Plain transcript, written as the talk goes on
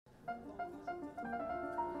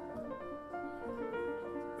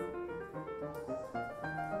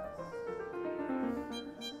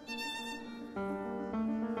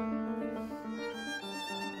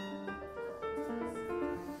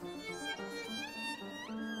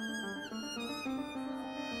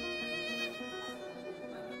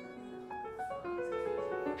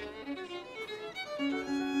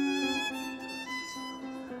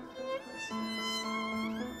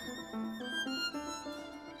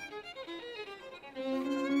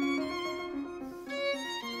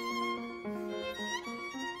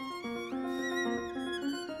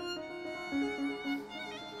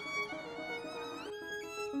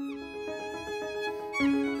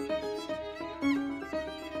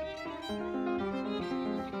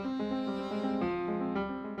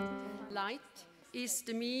is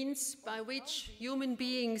the means by which human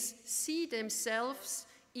beings see themselves,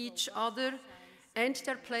 each other, and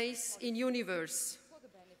their place in universe.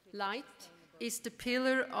 Light is the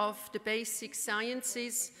pillar of the basic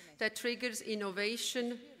sciences that triggers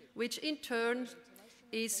innovation, which in turn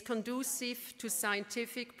is conducive to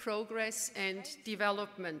scientific progress and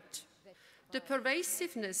development. The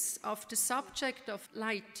pervasiveness of the subject of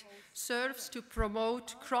light serves to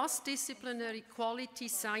promote cross-disciplinary quality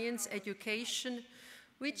science education,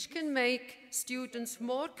 which can make students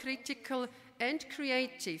more critical and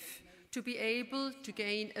creative to be able to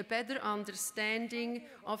gain a better understanding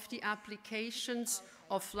of the applications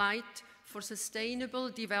of light for sustainable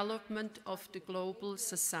development of the global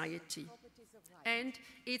society. And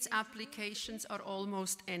its applications are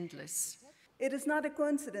almost endless. It is not a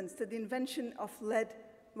coincidence that the invention of lead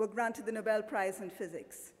were granted the Nobel Prize in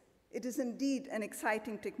Physics. It is indeed an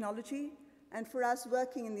exciting technology, and for us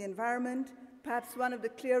working in the environment, perhaps one of the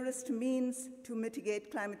clearest means to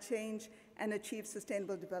mitigate climate change and achieve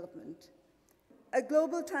sustainable development. A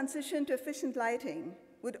global transition to efficient lighting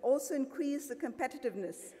would also increase the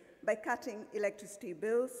competitiveness by cutting electricity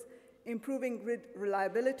bills, improving grid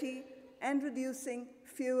reliability, and reducing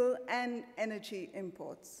fuel and energy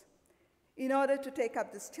imports. In order to take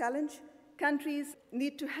up this challenge, countries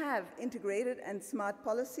need to have integrated and smart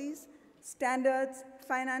policies, standards,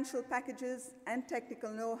 financial packages, and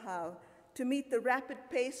technical know-how to meet the rapid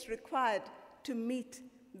pace required to meet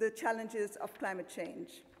the challenges of climate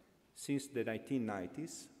change. Since the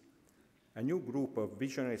 1990s, a new group of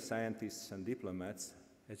visionary scientists and diplomats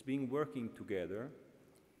has been working together,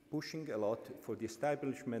 pushing a lot for the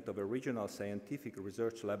establishment of a regional scientific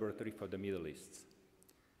research laboratory for the Middle East.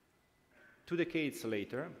 2 decades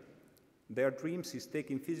later, their dreams is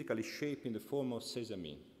taking physically shape in the form of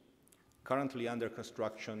Sesame, currently under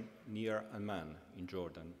construction near Amman in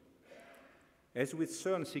Jordan. As with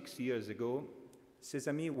CERN 6 years ago,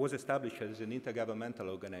 Sesame was established as an intergovernmental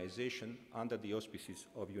organization under the auspices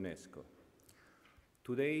of UNESCO.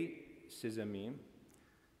 Today, Sesame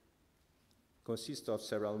consists of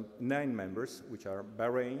 9 members, which are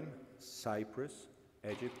Bahrain, Cyprus,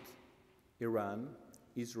 Egypt, Iran,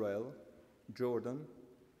 Israel, Jordan,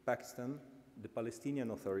 Pakistan, the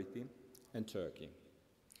Palestinian Authority, and Turkey.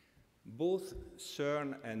 Both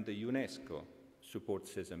CERN and the UNESCO support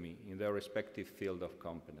Sesame in their respective field of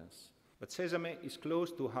competence. But Sesame is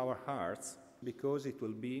close to our hearts because it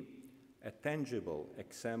will be a tangible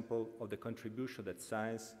example of the contribution that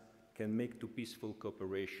science can make to peaceful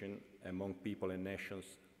cooperation among people and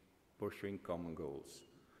nations pursuing common goals.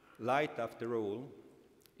 Light, after all,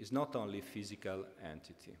 is not only a physical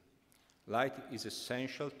entity. Light is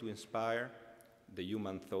essential to inspire the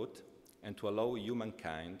human thought and to allow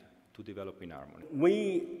humankind to develop in harmony.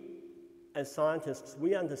 We, as scientists,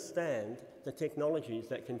 we understand the technologies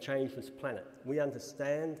that can change this planet. We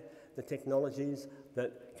understand the technologies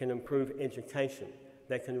that can improve education,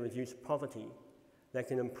 that can reduce poverty, that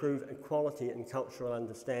can improve equality and cultural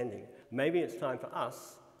understanding. Maybe it's time for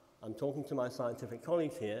us, I'm talking to my scientific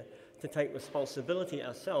colleagues here, to take responsibility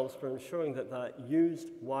ourselves for ensuring that they're used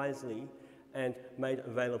wisely and made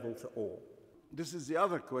available to all. This is the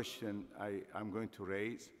other question I'm going to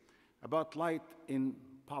raise about light in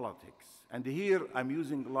politics. And here I'm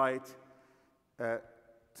using light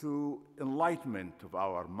to enlightenment of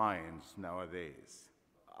our minds nowadays.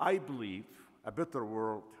 I believe a better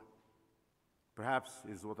world perhaps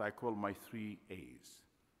is what I call my 3 A's.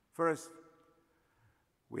 First,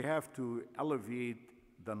 we have to alleviate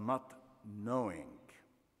the not knowing.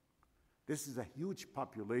 This is a huge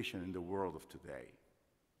population in the world of today.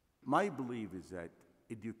 My belief is that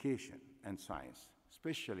education and science,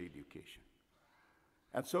 especially education.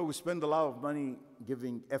 And so we spend a lot of money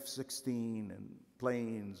giving F-16 and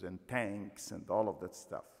planes and tanks and all of that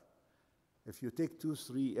stuff. If you take 2,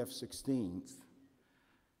 3 F-16s,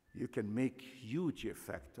 you can make huge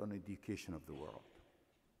effect on education of the world.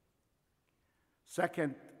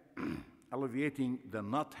 Second, alleviating the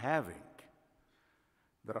not having.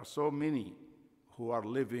 There are so many who are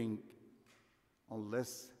living on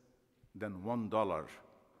less than $1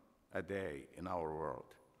 a day in our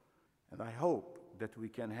world. And I hope that we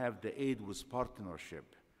can have the aid with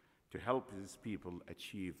partnership to help these people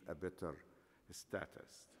achieve a better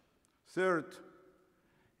status. Third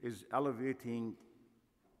is alleviating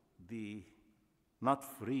the not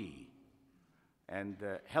free and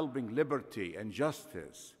helping liberty and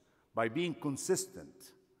justice by being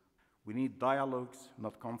consistent. We need dialogues,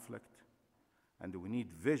 not conflict, and we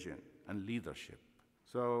need vision and leadership.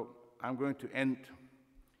 So I'm going to end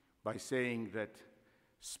by saying that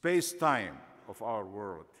space-time of our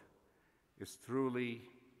world is truly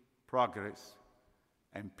progress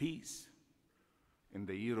and peace in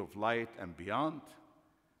the year of light and beyond.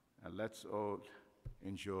 And let's all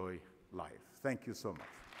enjoy life. Thank you so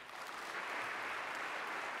much.